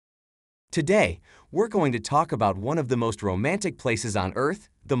Today, we're going to talk about one of the most romantic places on Earth,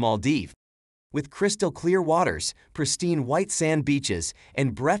 the Maldives. With crystal clear waters, pristine white sand beaches,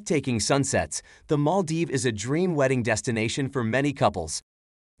 and breathtaking sunsets, the Maldives is a dream wedding destination for many couples.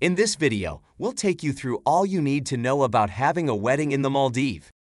 In this video, we'll take you through all you need to know about having a wedding in the Maldives.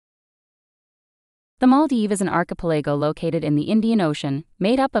 The Maldives is an archipelago located in the Indian Ocean,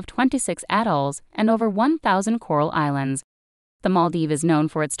 made up of 26 atolls and over 1,000 coral islands. The Maldives is known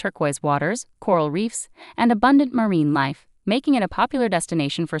for its turquoise waters, coral reefs, and abundant marine life, making it a popular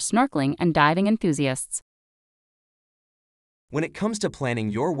destination for snorkeling and diving enthusiasts. When it comes to planning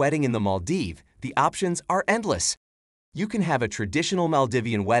your wedding in the Maldives, the options are endless. You can have a traditional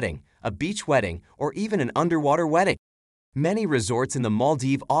Maldivian wedding, a beach wedding, or even an underwater wedding. Many resorts in the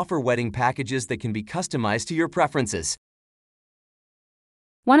Maldives offer wedding packages that can be customized to your preferences.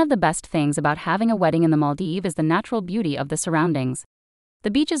 One of the best things about having a wedding in the Maldives is the natural beauty of the surroundings. The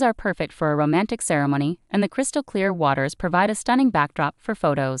beaches are perfect for a romantic ceremony, and the crystal clear waters provide a stunning backdrop for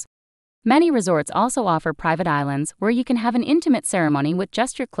photos. Many resorts also offer private islands where you can have an intimate ceremony with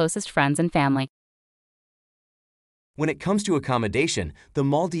just your closest friends and family. When it comes to accommodation, the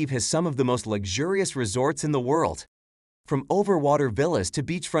Maldives has some of the most luxurious resorts in the world. From overwater villas to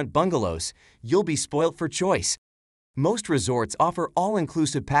beachfront bungalows, you'll be spoilt for choice. Most resorts offer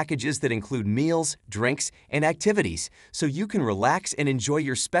all-inclusive packages that include meals, drinks, and activities, so you can relax and enjoy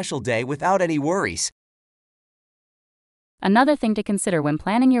your special day without any worries. Another thing to consider when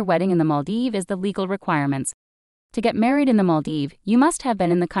planning your wedding in the Maldives is the legal requirements. To get married in the Maldives, you must have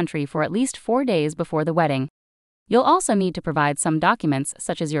been in the country for at least 4 days before the wedding. You'll also need to provide some documents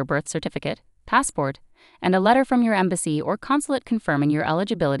such as your birth certificate, passport, and a letter from your embassy or consulate confirming your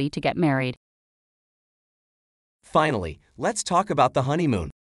eligibility to get married. Finally, let's talk about the honeymoon.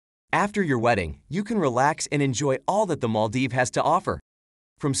 After your wedding, you can relax and enjoy all that the Maldives has to offer.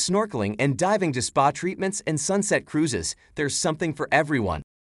 From snorkeling and diving to spa treatments and sunset cruises, there's something for everyone.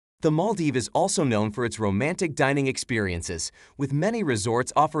 The Maldives is also known for its romantic dining experiences, with many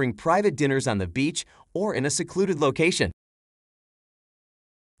resorts offering private dinners on the beach or in a secluded location.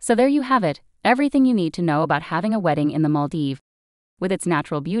 So there you have it, everything you need to know about having a wedding in the Maldives. With its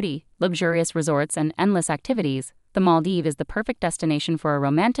natural beauty, luxurious resorts, and endless activities, the Maldives is the perfect destination for a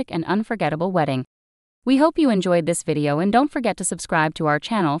romantic and unforgettable wedding. We hope you enjoyed this video, and don't forget to subscribe to our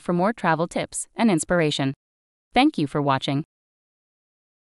channel for more travel tips and inspiration. Thank you for watching.